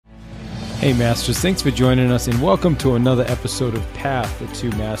Hey Masters, thanks for joining us and welcome to another episode of Path to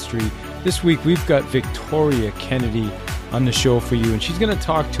Mastery. This week we've got Victoria Kennedy on the show for you, and she's going to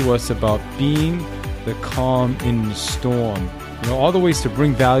talk to us about being the calm in the storm. You know, all the ways to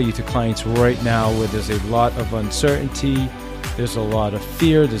bring value to clients right now where there's a lot of uncertainty, there's a lot of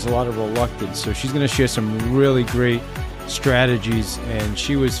fear, there's a lot of reluctance. So she's going to share some really great strategies, and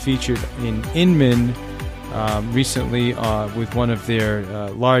she was featured in Inman recently with one of their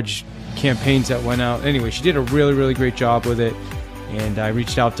large campaigns that went out. Anyway, she did a really, really great job with it, and I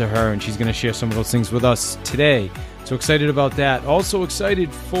reached out to her, and she's going to share some of those things with us today. So excited about that. Also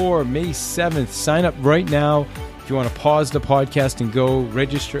excited for May 7th. Sign up right now. If you want to pause the podcast and go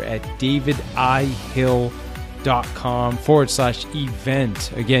register at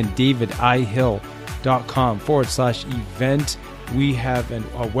davidihill.com/event. Again, davidihill.com/event. We have a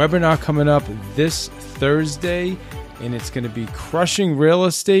webinar coming up this Thursday, and it's going to be Crushing Real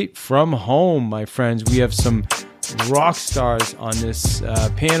Estate from Home, my friends. We have some rock stars on this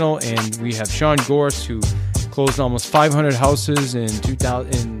panel, and we have Sean Gorse, who closed almost 500 houses in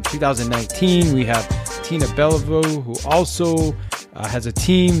 2019. We have Tina Bellevue, who also has a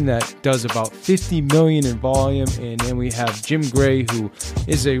team that does about 50 million in volume. And then we have Jim Gray, who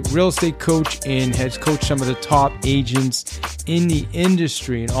is a real estate coach and has coached some of the top agents in the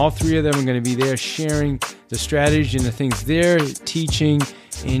industry. And all three of them are going to be there sharing the strategy and the things they're teaching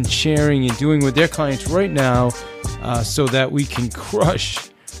and sharing and doing with their clients right now, so that we can crush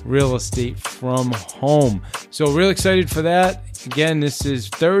real estate from home. So really excited for that. Again, this is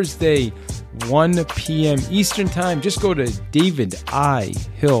Thursday, 1 p.m. Eastern Time. Just go to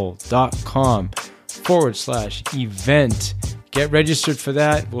davidihill.com/event. Get registered for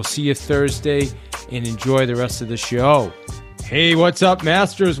that. We'll see you Thursday, and enjoy the rest of the show. Hey, what's up,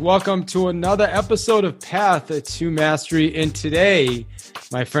 Masters? Welcome to another episode of Path to Mastery. And today,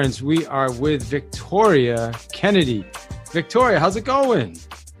 my friends, we are with Victoria Kennedy. Victoria, how's it going?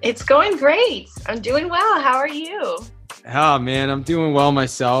 It's going great. I'm doing well. How are you? Oh, man, I'm doing well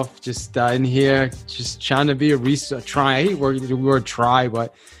myself. Just in here, just trying to be a resource. I hate the word try,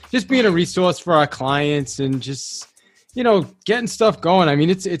 but just being a resource for our clients and just, you know, getting stuff going. I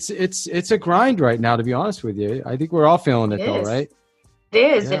mean, it's a grind right now, to be honest with you. I think we're all feeling it though, right? It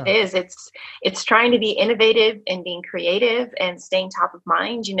is. Yeah. It is. It's trying to be innovative and being creative and staying top of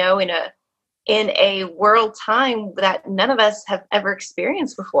mind, you know, in a world time that none of us have ever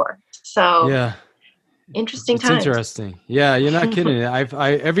experienced before. So yeah. Interesting times. It's interesting. Yeah, you're not kidding.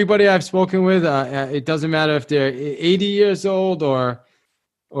 Everybody I've spoken with, it doesn't matter if they're 80 years old or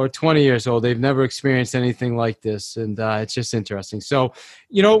 20 years old. They've never experienced anything like this, and it's just interesting. So,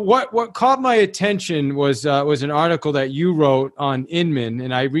 you know, what caught my attention was an article that you wrote on Inman,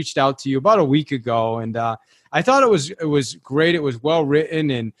 and I reached out to you about a week ago, and I thought it was great. It was well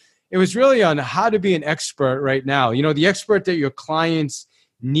written, and it was really on how to be an expert right now. You know, the expert that your clients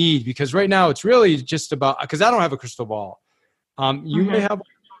need, because right now it's really just about, because I don't have a crystal ball. You may have,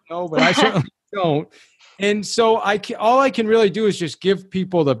 but I certainly don't. And so all I can really do is just give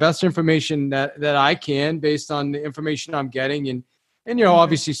people the best information that I can based on the information I'm getting, and you know,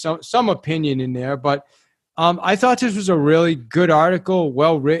 obviously some opinion in there. But I thought this was a really good article,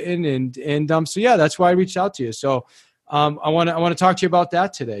 well written, and so yeah, that's why I reached out to you. So I want to talk to you about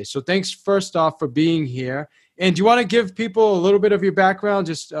that today. So thanks first off for being here. And do you want to give people a little bit of your background?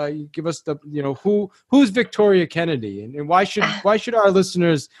 Just give us who's Victoria Kennedy, and why should our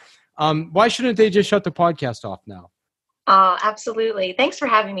listeners, why shouldn't they just shut the podcast off now? Absolutely. Thanks for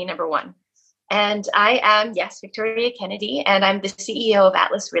having me, number one. And I am, Victoria Kennedy, and I'm the CEO of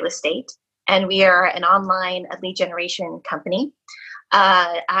Atlas Real Estate, and we are an online lead generation company.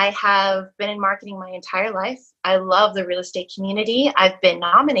 I have been in marketing my entire life. I love the real estate community. I've been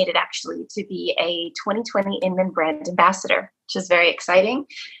nominated actually to be a 2020 Inman brand ambassador, which is very exciting.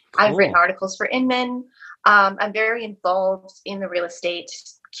 Cool. I've written articles for Inman. I'm very involved in the real estate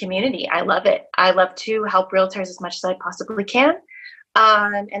community. I love it. I love to help realtors as much as I possibly can.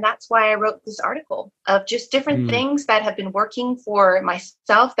 And that's why I wrote this article of just different things that have been working for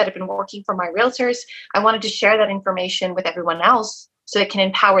myself, that have been working for my realtors. I wanted to share that information with everyone else, so it can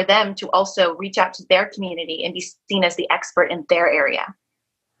empower them to also reach out to their community and be seen as the expert in their area.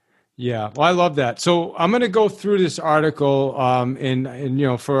 Yeah, well, I love that. So I'm going to go through this article, and you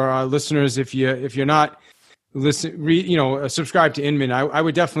know, for our listeners, if you're not subscribe to Inman, I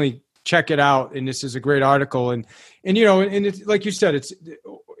would definitely check it out. And this is a great article, and you know, and it's like you said,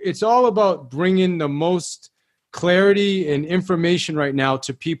 it's all about bringing the most clarity and information right now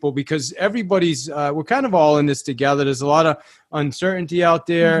to people, because everybody's we're kind of all in this together. There's a lot of uncertainty out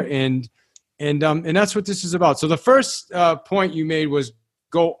there, and that's what this is about. So the first point you made was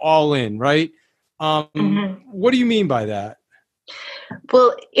go all in, right? What do you mean by that?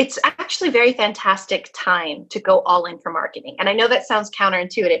 Well, it's actually a very fantastic time to go all in for marketing. And I know that sounds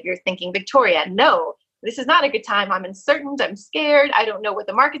counterintuitive. You're thinking, Victoria, no, this is not a good time. I'm uncertain. I'm scared. I don't know what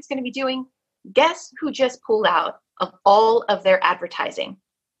the market's going to be doing. Guess who just pulled out of all of their advertising,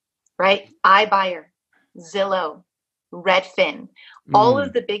 right? iBuyer, Zillow, Redfin, all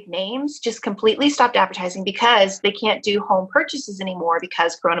of the big names just completely stopped advertising because they can't do home purchases anymore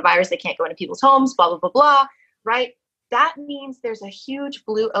because coronavirus, they can't go into people's homes, blah, blah, blah, blah, right? That means there's a huge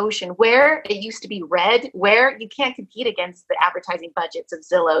blue ocean where it used to be red, where you can't compete against the advertising budgets of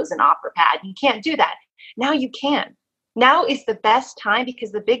Zillows and OfferPad. You can't do that. Now you can. Now is the best time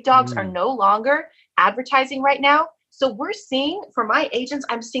because the big dogs are no longer advertising right now. So we're seeing, for my agents,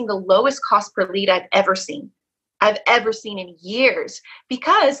 I'm seeing the lowest cost per lead I've ever seen in years,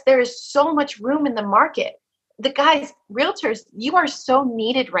 because there is so much room in the market. The guys, realtors, you are so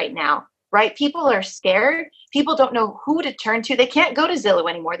needed right now, right? People are scared. People don't know who to turn to. They can't go to Zillow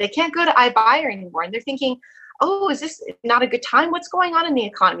anymore. They can't go to iBuyer anymore. And they're thinking, oh, is this not a good time? What's going on in the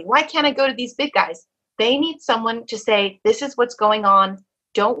economy? Why can't I go to these big guys? They need someone to say, this is what's going on.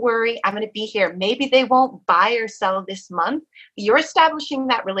 Don't worry, I'm going to be here. Maybe they won't buy or sell this month. You're establishing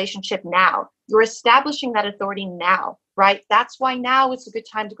that relationship now. You're establishing that authority now, right? That's why now it's a good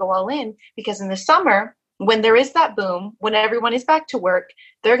time to go all in, because in the summer, when there is that boom, when everyone is back to work,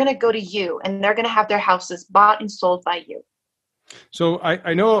 they're going to go to you and they're going to have their houses bought and sold by you. So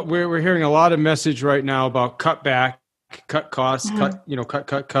I know we're hearing a lot of message right now about cut back, cut costs,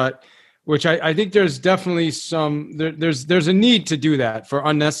 cut. Which I think there's definitely there's a need to do that for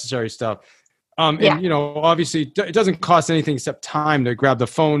unnecessary stuff. And, obviously it doesn't cost anything except time to grab the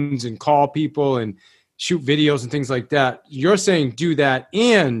phones and call people and shoot videos and things like that. You're saying do that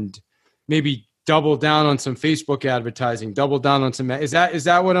and maybe double down on some Facebook advertising, double down on some, is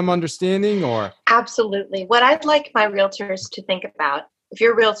that what I'm understanding, or? Absolutely. What I'd like my realtors to think about, if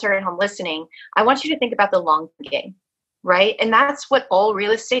you're a realtor at home listening, I want you to think about the long game. Right? And that's what all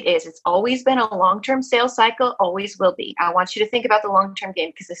real estate is. It's always been a long-term sales cycle, always will be. I want you to think about the long-term game,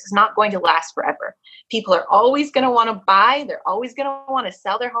 because this is not going to last forever. People are always going to want to buy. They're always going to want to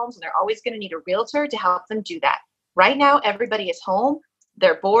sell their homes, and they're always going to need a realtor to help them do that. Right now, everybody is home.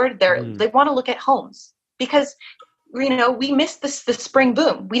 They're bored. They want to look at homes because, we missed the spring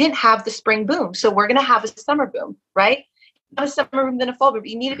boom. We didn't have the spring boom. So we're going to have a summer boom, right? Not a summer boom, then a fall boom.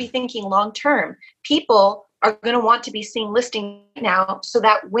 You need to be thinking long-term. People are going to want to be seeing listings now so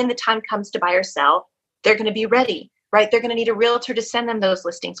that when the time comes to buy or sell, they're going to be ready, right? They're going to need a realtor to send them those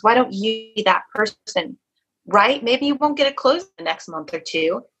listings. Why don't you be that person, right? Maybe you won't get it closed the next month or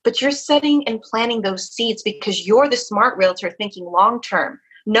two, but you're setting and planting those seeds because you're the smart realtor thinking long-term,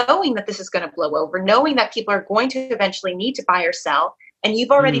 knowing that this is going to blow over, knowing that people are going to eventually need to buy or sell. And you've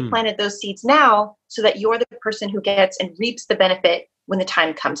already planted those seeds now so that you're the person who gets and reaps the benefit when the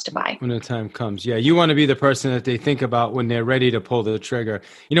time comes to buy. When the time comes. Yeah. You want to be the person that they think about when they're ready to pull the trigger.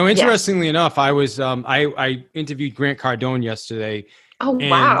 Interestingly enough, I was, I interviewed Grant Cardone yesterday. Oh,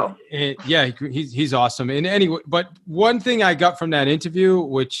 wow. And yeah, he's awesome. And anyway, but one thing I got from that interview,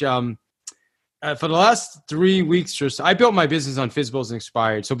 which, for the last 3 weeks or so, I built my business on Fizzbles and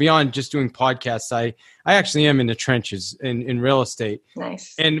Expired. So beyond just doing podcasts, I actually am in the trenches in real estate.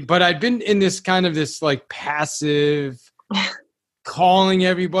 Nice. But I've been in this kind of this like passive calling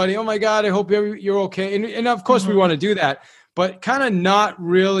everybody, oh my God, I hope you're okay. And of course we want to do that, but kind of not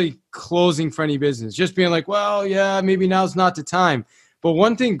really closing for any business, just being like, well, yeah, maybe now's not the time. But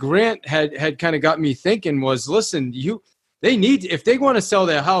one thing Grant had kind of got me thinking was, listen, if they want to sell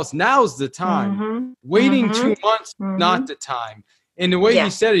their house, now's the time. Waiting 2 months, not the time. And the way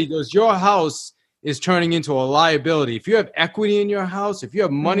he said it, he goes, your house is turning into a liability. If you have equity in your house, if you have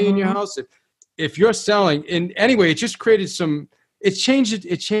money in your house, if you're selling, and anyway, it just created it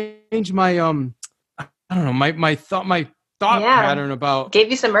changed my, I don't know, my thought pattern about gave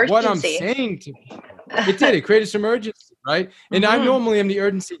you some urgency. What I'm saying to people. It did. It created some urgency, right? And I normally am the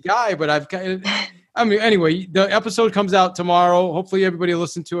urgency guy, but anyway, the episode comes out tomorrow. Hopefully everybody will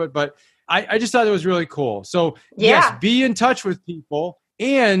listen to it, but I just thought it was really cool. So yes, be in touch with people,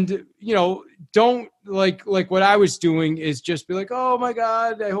 and don't like what I was doing is just be like, oh my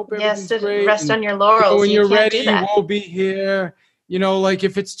God, I hope everything's great. Rest on your laurels. When you're ready, we'll be here. Like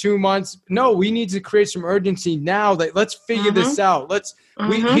if it's 2 months, no, we need to create some urgency now. Let's figure this out.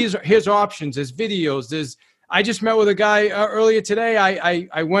 Here's options. There's videos. I just met with a guy earlier today.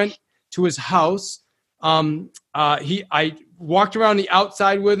 I went to his house. I walked around the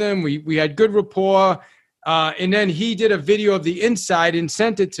outside with him. We had good rapport. And then he did a video of the inside and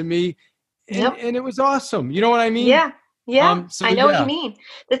sent it to me. And it was awesome. You know what I mean? Yeah. Yeah, So I know what you yeah. mean.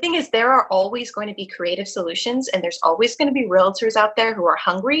 The thing is, there are always going to be creative solutions, and there's always going to be realtors out there who are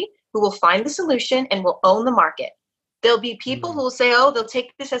hungry, who will find the solution and will own the market. There'll be people who Mm. will say, oh, they'll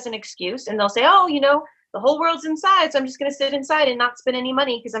take this as an excuse and they'll say, oh, the whole world's inside, so I'm just going to sit inside and not spend any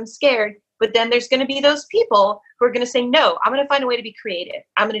money because I'm scared. But then there's going to be those people who are going to say, no, I'm going to find a way to be creative.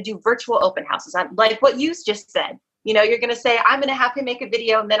 I'm going to do virtual open houses. I'm like what you just said. You're going to say, I'm going to have him make a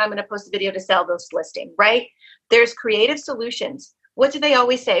video and then I'm going to post a video to sell this listing, right? There's creative solutions. What do they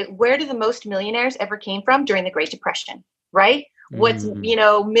always say? Where do the most millionaires ever came from? During the Great Depression, right? What's,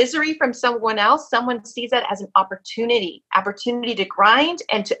 Mm. misery from someone else, someone sees that as an opportunity to grind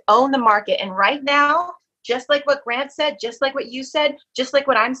and to own the market. And right now, just like what Grant said, just like what you said, just like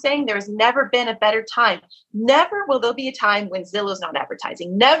what I'm saying, there has never been a better time. Never will there be a time when Zillow's not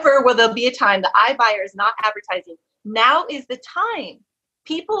advertising. Never will there be a time the iBuyer is not advertising. Now is the time.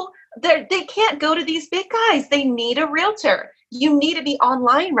 People, they can't go to these big guys. They need a realtor. You need to be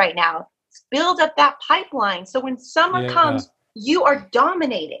online right now. Build up that pipeline. So when summer comes, you are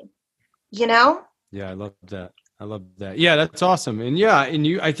dominating, Yeah, I love that. Yeah, that's awesome. And yeah,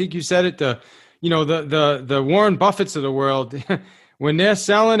 I think you said it, the Warren Buffetts of the world, when they're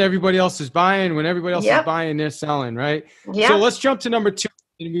selling, everybody else is buying. When everybody else is buying, they're selling, right? Yeah. So let's jump to number 2.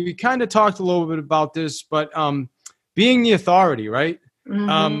 And we kind of talked a little bit about this, but being the authority, right?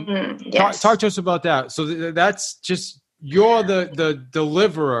 Yes. Talk to us about that. So that's just, you're the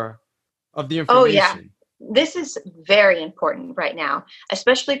deliverer of the information. Oh, yeah. This is very important right now,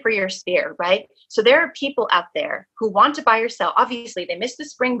 especially for your sphere, right? So there are people out there who want to buy or sell. Obviously, they missed the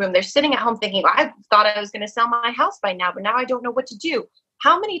spring boom. They're sitting at home thinking, well, I thought I was going to sell my house by now, but now I don't know what to do.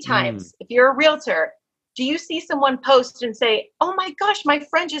 How many times, if you're a realtor, do you see someone post and say, oh my gosh, my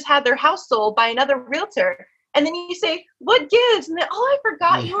friend just had their house sold by another realtor? And then you say, what gives? And then, oh, I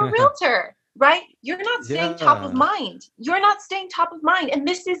forgot you're a realtor, right? You're not staying top of mind. You're not staying top of mind. And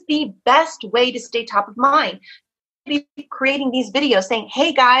this is the best way to stay top of mind. Be creating these videos saying,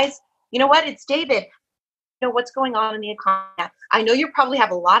 hey guys, you know what? It's David. What's going on in the economy. I know you probably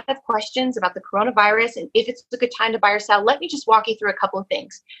have a lot of questions about the coronavirus and if it's a good time to buy or sell. Let me just walk you through a couple of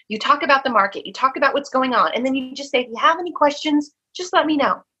things. You talk about the market, you talk about what's going on, and then you just say, if you have any questions, just let me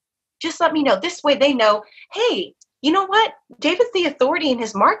know. Just let me know. This way they know, hey, you know what? David's the authority in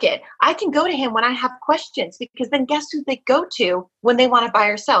his market. I can go to him when I have questions, because then guess who they go to when they want to buy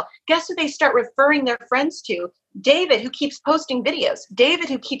or sell? Guess who they start referring their friends to? David, who keeps posting videos. David,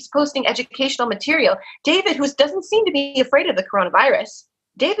 who keeps posting educational material. David, who doesn't seem to be afraid of the coronavirus.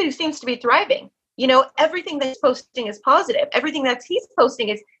 David, who seems to be thriving. Everything that he's posting is positive. Everything that he's posting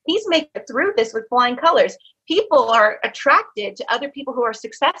is he's making it through this with flying colors. People are attracted to other people who are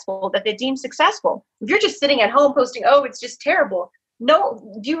successful, that they deem successful. If you're just sitting at home posting, oh, it's just terrible. No,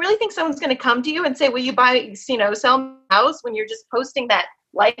 do you really think someone's going to come to you and say, will you buy, sell my house, when you're just posting that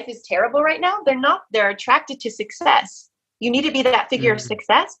life is terrible right now? They're not. They're attracted to success. You need to be that figure of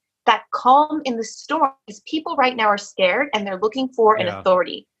success, that calm in the storm. Because people right now are scared and they're looking for an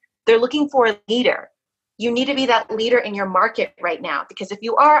authority. They're looking for a leader. You need to be that leader in your market right now, because if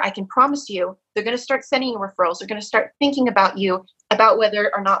you are, I can promise you, they're going to start sending you referrals. They're going to start thinking about you, about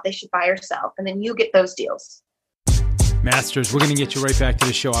whether or not they should buy or sell. And then you get those deals. Masters, we're going to get you right back to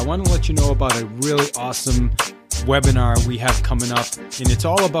the show. I want to let you know about a really awesome webinar we have coming up, and it's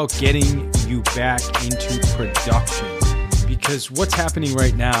all about getting you back into production. Because what's happening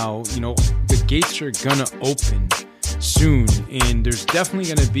right now, the gates are going to open soon, and there's definitely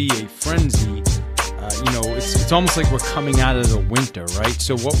going to be a frenzy. It's almost like we're coming out of the winter, right?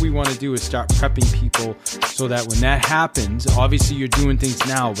 So what we want to do is start prepping people so that when that happens, obviously you're doing things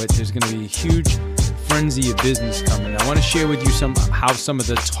now, but there's going to be a huge frenzy of business coming. I want to share with you how some of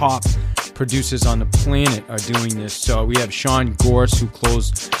the top producers on the planet are doing this. So we have Sean Gorse, who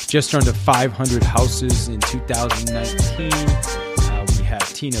closed just under 500 houses in 2019. We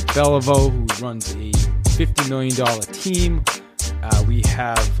have Tina Beliveau, who runs a $50 million team. We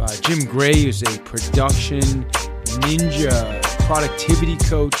have Jim Gray, who's a production ninja productivity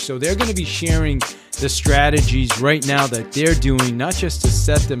coach. So they're going to be sharing the strategies right now that they're doing, not just to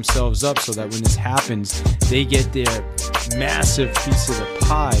set themselves up so that when this happens, they get their massive piece of the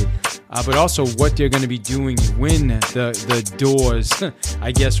pie, but also what they're going to be doing when the doors,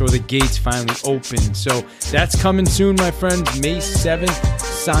 I guess, or the gates finally open. So that's coming soon, my friends. May 7th.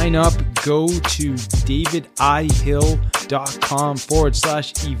 Sign up. Go to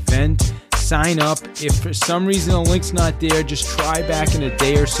davidihill.com/event. Sign up. If for some reason the link's not there, just try back in a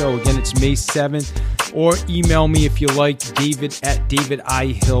day or so. Again, it's May 7th. Or email me if you like,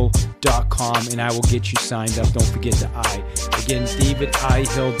 david@davidihill.com, and I will get you signed up. Don't forget the I. Again,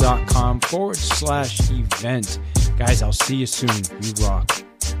 davidihill.com/event. Guys, I'll see you soon. You rock.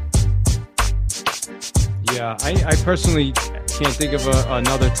 Yeah, I personally can't think of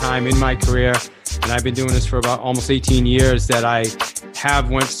another time in my career, and I've been doing this for about almost 18 years, that I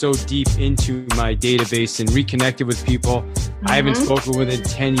have went so deep into my database and reconnected with people I haven't spoken with in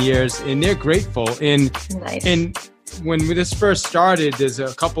 10 years, and they're grateful. And when this first started, there's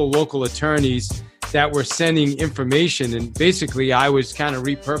a couple local attorneys that were sending information, and basically I was kind of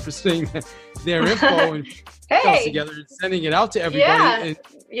repurposing their info and together and sending it out to everybody.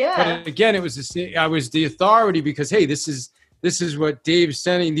 But again, it was I was the authority because, hey, this is what Dave's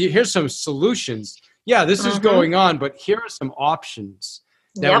sending. Here's some solutions. Yeah, this is going on, but here are some options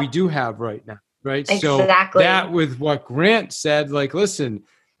that we do have right now. Right. Exactly. So that with what Grant said, like, listen,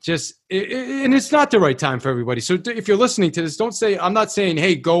 and it's not the right time for everybody. So if you're listening to this, don't say, I'm not saying,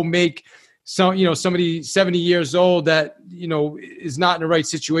 hey, go make somebody 70 years old that, is not in the right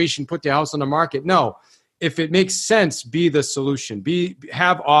situation, put their house on the market. No, if it makes sense, be the solution,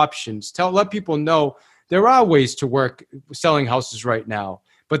 have options, let people know there are ways to work selling houses right now,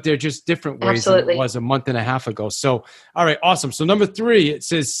 but they're just different ways than it was a month and a half ago. So, all right, awesome. So number 3, it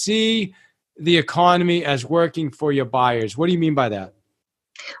says, see the economy as working for your buyers. What do you mean by that?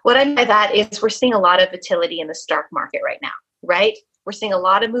 What I mean by that is we're seeing a lot of volatility in the stock market right now, right? We're seeing a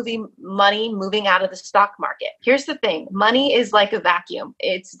lot of money moving out of the stock market. Here's the thing. Money is like a vacuum.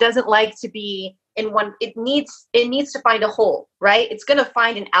 It doesn't like to be in one. It needs to find a hole, right? It's going to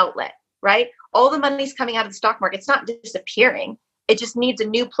find an outlet, right? All the money's coming out of the stock market. It's not disappearing. It just needs a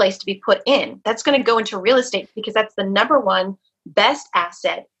new place to be put in. That's going to go into real estate because that's the number one best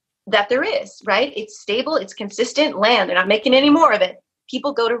asset that there is, right? It's stable, it's consistent land. They're not making any more of it.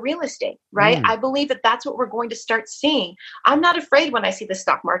 People go to real estate, right? I believe that that's what we're going to start seeing. I'm not afraid when I see the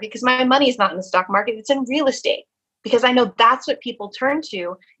stock market because my money is not in the stock market. It's in real estate because I know that's what people turn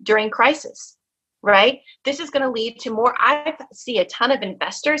to during crisis, right? This is going to lead to more. I see a ton of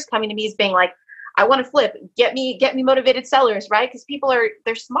investors coming to me as being like, I want to flip, get me motivated sellers, right? Because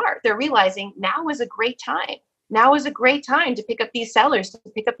they're smart. They're realizing now is a great time. Now is a great time to pick up these sellers, to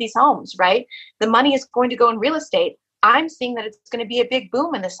pick up these homes, right? The money is going to go in real estate. I'm seeing that it's going to be a big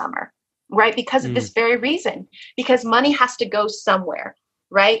boom in the summer, right? Because of this very reason, because money has to go somewhere,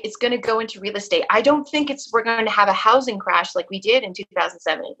 right? It's going to go into real estate. I don't think we're going to have a housing crash like we did in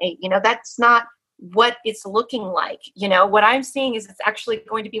 2007 and 8. That's not what it's looking like. What I'm seeing is it's actually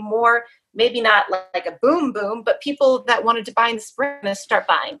going to be more, maybe not like a boom, but people that wanted to buy in the spring are going to start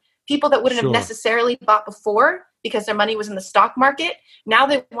buying. People that wouldn't have necessarily bought before because their money was in the stock market, now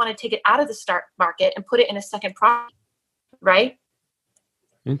they want to take it out of the stock market and put it in a second property, right?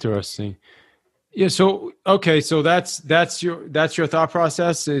 Interesting. Yeah. So, okay. So that's your thought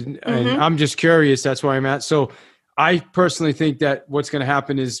process. And I'm just curious. That's where I'm at. So I personally think that what's going to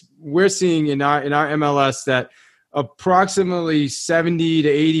happen is we're seeing in our MLS that approximately 70 to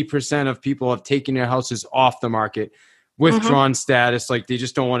 80% of people have taken their houses off the market, withdrawn status, like they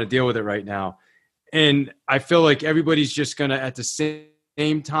just don't want to deal with it right now. And I feel like everybody's just going to, at the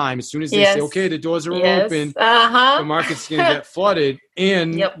same time, as soon as they say, okay, the doors are open, the market's going to get flooded.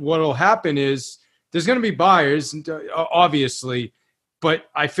 And what will happen is there's going to be buyers, obviously, but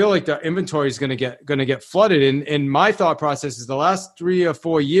I feel like the inventory is going to get flooded. And my thought process is the last 3 or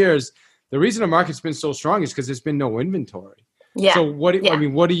 4 years, the reason the market's been so strong is because there's been no inventory. Yeah. So what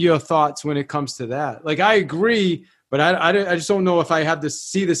are your thoughts when it comes to that? Like, I agree, but I just don't know if I have to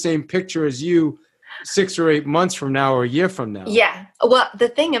see the same picture as you 6 or 8 months from now or a year from now. Yeah. Well, the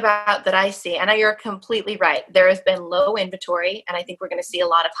thing about that I see, and you're completely right, there has been low inventory, and I think we're going to see a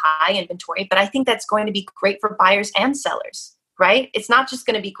lot of high inventory, but I think that's going to be great for buyers and sellers, right? It's not just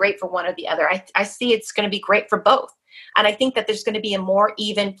going to be great for one or the other. I see it's going to be great for both. And I think that there's going to be a more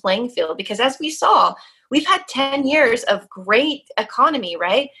even playing field because as we saw, we've had 10 years of great economy,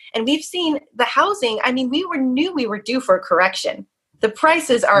 right? And we've seen the housing. I mean, we knew we were due for a correction. The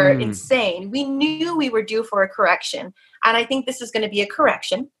prices are insane. We knew we were due for a correction. And I think this is going to be a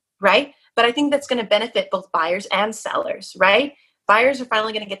correction, right? But I think that's going to benefit both buyers and sellers, right? Buyers are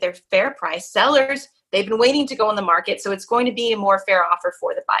finally going to get their fair price. Sellers, they've been waiting to go on the market. So it's going to be a more fair offer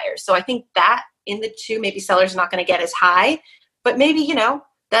for the buyers. So I think that in the two, maybe sellers are not going to get as high, but maybe,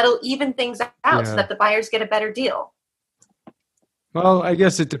 that'll even things out so that the buyers get a better deal. Well, I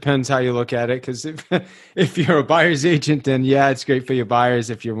guess it depends how you look at it. Because if you're a buyer's agent, then it's great for your buyers.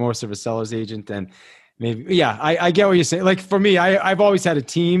 If you're more of a seller's agent, then maybe, I get what you're saying. Like for me, I've always had a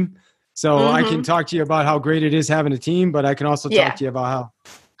team. So I can talk to you about how great it is having a team, but I can also talk to you about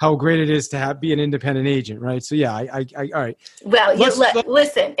how great it is to be an independent agent, right? So yeah, I all right. Well,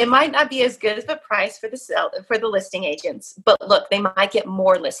 listen, it might not be as good as the price for the listing agents, but look, they might get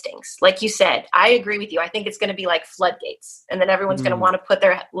more listings. Like you said, I agree with you. I think it's going to be like floodgates, and then everyone's going to want to put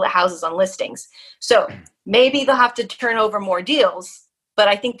their houses on listings. So maybe they'll have to turn over more deals, but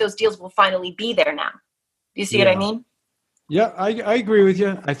I think those deals will finally be there now. Do you see what I mean? Yeah, I agree with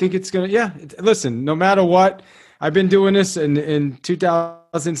you. I think it's going to, listen, no matter what, I've been doing this in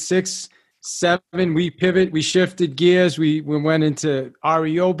 2006, 2007, we shifted gears. We went into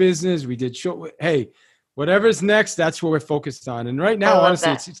REO business. We did hey, whatever's next, that's what we're focused on. And right now,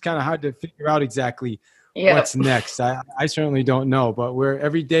 honestly, it's kind of hard to figure out exactly what's next. I certainly don't know, but we're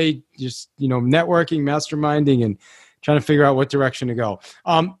every day just, networking, masterminding, and trying to figure out what direction to go.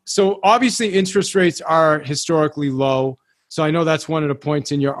 So obviously interest rates are historically low. So I know that's one of the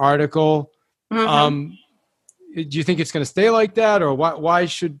points in your article. Do you think it's going to stay like that, or why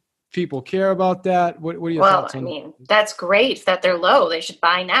should people care about that? What are your thoughts on that? Well, I mean, that's great that they're low. They should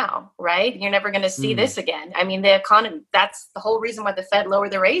buy now, right? You're never going to see this again. I mean, the economy, that's the whole reason why the Fed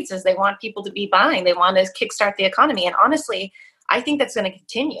lowered the rates, is they want people to be buying. They want to kickstart the economy. And honestly, I think that's going to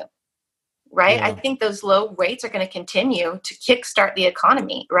continue, right? Yeah. I think those low rates are going to continue to kickstart the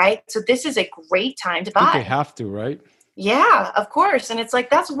economy, right? So this is a great time to buy. I think they have to, right? Yeah, of course. And it's like,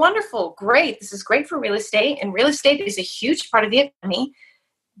 that's wonderful. Great. This is great for real estate. And real estate is a huge part of the economy.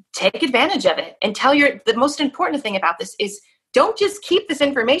 Take advantage of it. And the most important thing about this is, don't just keep this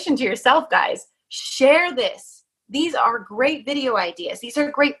information to yourself, guys. Share this. These are great video ideas. These are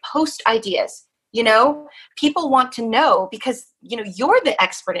great post ideas. People want to know, because, you're the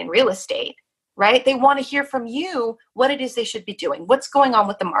expert in real estate, right? They want to hear from you what it is they should be doing. What's going on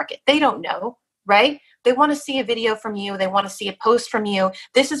with the market? They don't know, right? They want to see a video from you. They want to see a post from you.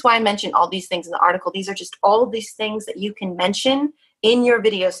 This is why I mentioned all these things in the article. These are just all of these things that you can mention in your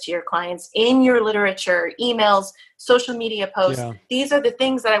videos to your clients, in your literature, emails, social media posts. Yeah. These are the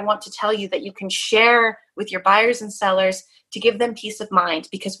things that I want to tell you that you can share with your buyers and sellers to give them peace of mind,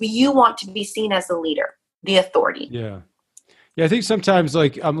 because you want to be seen as the leader, the authority. Yeah. Yeah, I think sometimes,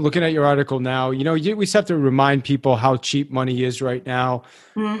 like, I'm looking at your article now, we just have to remind people how cheap money is right now.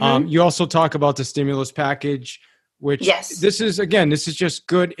 You also talk about the stimulus package, which this is just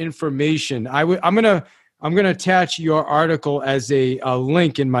good information. I'm going to attach your article as a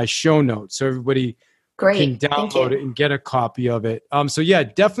link in my show notes, so everybody can download it and get a copy of it. So yeah,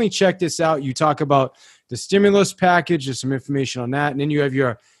 definitely check this out. You talk about the stimulus package. There's some information on that. And then you have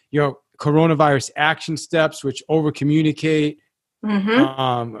your coronavirus action steps, which over communicate,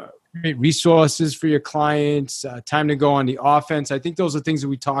 resources for your clients, time to go on the offense. I think those are things that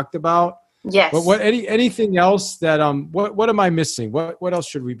we talked about. Yes. But anything else that what am I missing? What else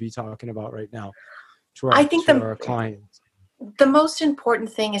should we be talking about right now to our clients? The most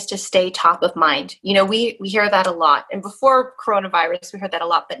important thing is to stay top of mind. We hear that a lot, and before coronavirus, we heard that a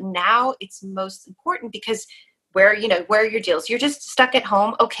lot, but now it's most important, because where are your deals? You're just stuck at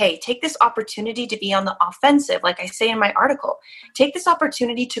home. Okay, take this opportunity to be on the offensive. Like I say in my article, take this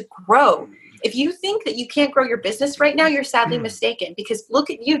opportunity to grow. If you think that you can't grow your business right now, you're sadly mistaken, because look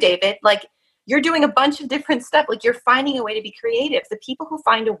at you, David, like you're doing a bunch of different stuff. Like you're finding a way to be creative. The people who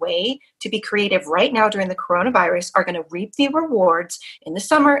find a way to be creative right now during the coronavirus are going to reap the rewards in the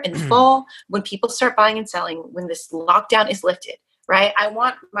summer, in the fall, when people start buying and selling, when this lockdown is lifted. Right? I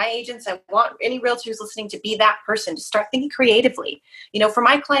want my agents, I want any realtor who's listening to be that person, to start thinking creatively. For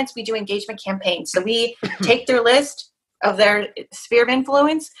my clients, we do engagement campaigns. So we take their list of their sphere of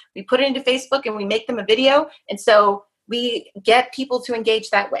influence, we put it into Facebook, and we make them a video. And so we get people to engage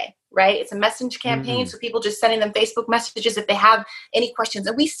that way, right? It's a message campaign. So people just sending them Facebook messages if they have any questions.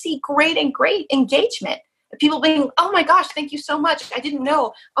 And we see great engagement. People being, oh my gosh, thank you so much. I didn't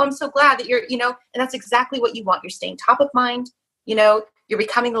know. Oh, I'm so glad that you're, and that's exactly what you want. You're staying top of mind. You're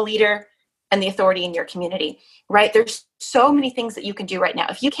becoming the leader and the authority in your community, right? There's so many things that you can do right now.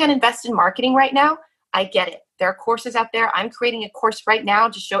 If you can't invest in marketing right now, I get it. There are courses out there. I'm creating a course right now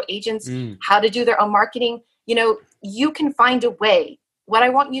to show agents how to do their own marketing. You can find a way. What I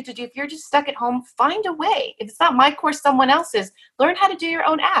want you to do, if you're just stuck at home, find a way. If it's not my course, someone else's, learn how to do your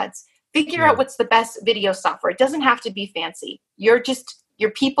own ads. Figure out what's the best video software. It doesn't have to be fancy. Your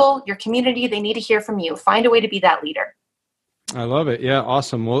people, your community, they need to hear from you. Find a way to be that leader. I love it. Yeah.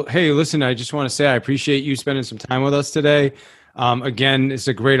 Awesome. Well, hey, listen, I just want to say I appreciate you spending some time with us today. Again, it's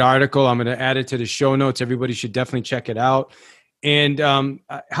a great article. I'm going to add it to the show notes. Everybody should definitely check it out. And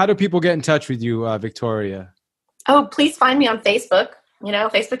how do people get in touch with you, Victoria? Oh, please find me on Facebook,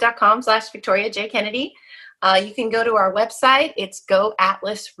 facebook.com/Victoria J. Kennedy. You can go to our website. It's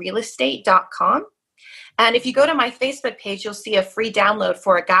goatlasrealestate.com. And if you go to my Facebook page, you'll see a free download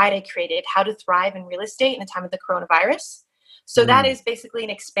for a guide I created, How to Thrive in Real Estate in the Time of the Coronavirus. So that is basically an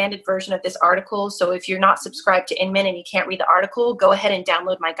expanded version of this article. So if you're not subscribed to Inman and you can't read the article, go ahead and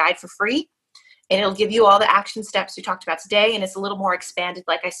download my guide for free. And it'll give you all the action steps we talked about today. And it's a little more expanded.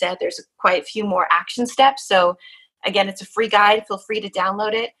 Like I said, there's quite a few more action steps. So again, it's a free guide. Feel free to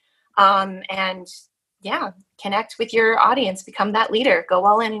download it. And yeah, connect with your audience, become that leader, go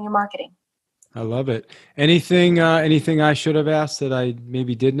all in your marketing. I love it. Anything I should have asked that I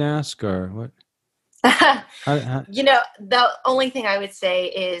maybe didn't ask, or what? The only thing I would say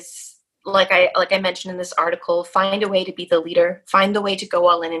is, like I mentioned in this article, find a way to be the leader, find the way to go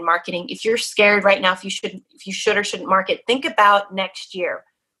all in marketing. If you're scared right now, if you should or shouldn't market, think about next year,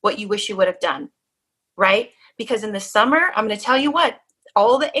 what you wish you would have done, right? Because in the summer, I'm going to tell you what,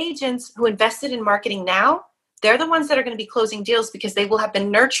 all the agents who invested in marketing now, they're the ones that are going to be closing deals because they will have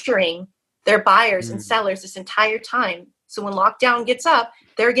been nurturing their buyers and sellers this entire time. So when lockdown gets up,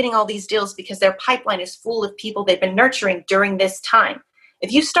 they're getting all these deals because their pipeline is full of people they've been nurturing during this time.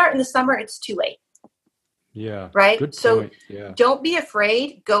 If you start in the summer, it's too late. Yeah. Right? Good so point. Yeah. Don't be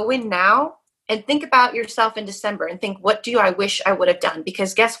afraid. Go in now and think about yourself in December and think, what do I wish I would have done?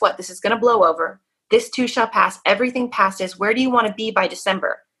 Because guess what? This is going to blow over. This too shall pass. Everything passes. Where do you want to be by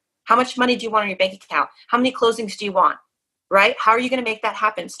December? How much money do you want on your bank account? How many closings do you want? Right? How are you going to make that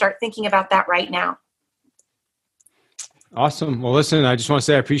happen? Start thinking about that right now. Awesome. Well, listen, I just want to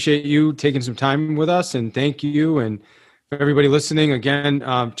say I appreciate you taking some time with us, and thank you. And for everybody listening, again,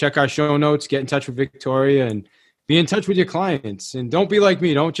 check our show notes, get in touch with Victoria, and be in touch with your clients. And don't be like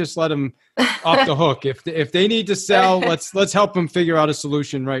me. Don't just let them off the hook. If they need to sell, let's help them figure out a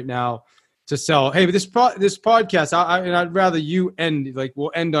solution right now to sell. Hey, but this podcast, I'd rather you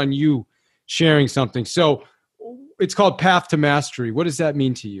we'll end on you sharing something. So it's called Path to Mastery. What does that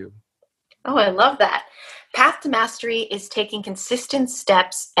mean to you? Oh, I love that. Path to Mastery is taking consistent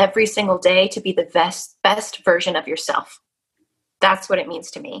steps every single day to be the best version of yourself. That's what it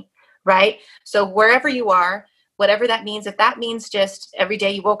means to me, right? So wherever you are, whatever that means, if that means just every day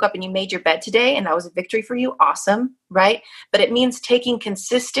you woke up and you made your bed today and that was a victory for you, awesome, right? But it means taking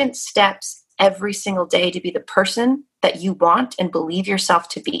consistent steps every single day to be the person that you want and believe yourself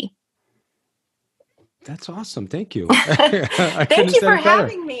to be. That's awesome. Thank you. Thank you for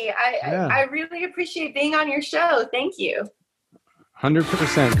having me. I really appreciate being on your show. Thank you.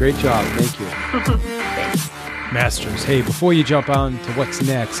 100%. Great job. Thank you. Thanks. Masters, hey, before you jump on to what's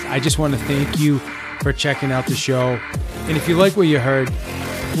next, I just want to thank you for checking out the show. And if you like what you heard,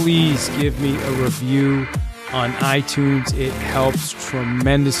 please give me a review on iTunes. It helps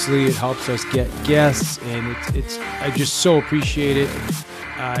tremendously. It helps us get guests, and I just so appreciate it.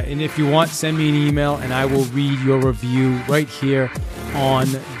 And if you want, send me an email and I will read your review right here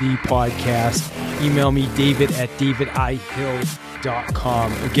on the podcast. Email me,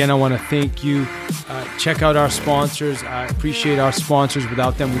 david@davidihill.com. Again, I want to thank you. Check out our sponsors. I appreciate our sponsors.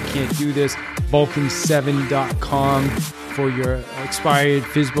 Without them, we can't do this. Vulcan7.com for your expired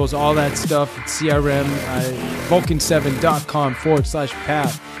FSBOs, all that stuff. It's CRM.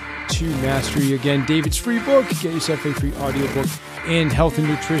 Vulcan7.com/path to mastery. Again, David's free book. Get yourself a free audiobook. And health and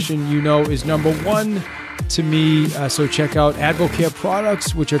nutrition, is number one to me. So check out Advocare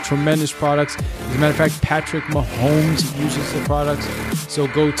products, which are tremendous products. As a matter of fact, Patrick Mahomes uses the products. So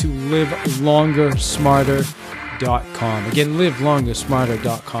go to livelongersmarter.com. Again,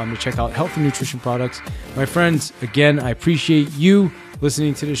 livelongersmarter.com to check out health and nutrition products. My friends, again, I appreciate you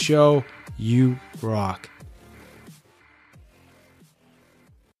listening to the show. You rock.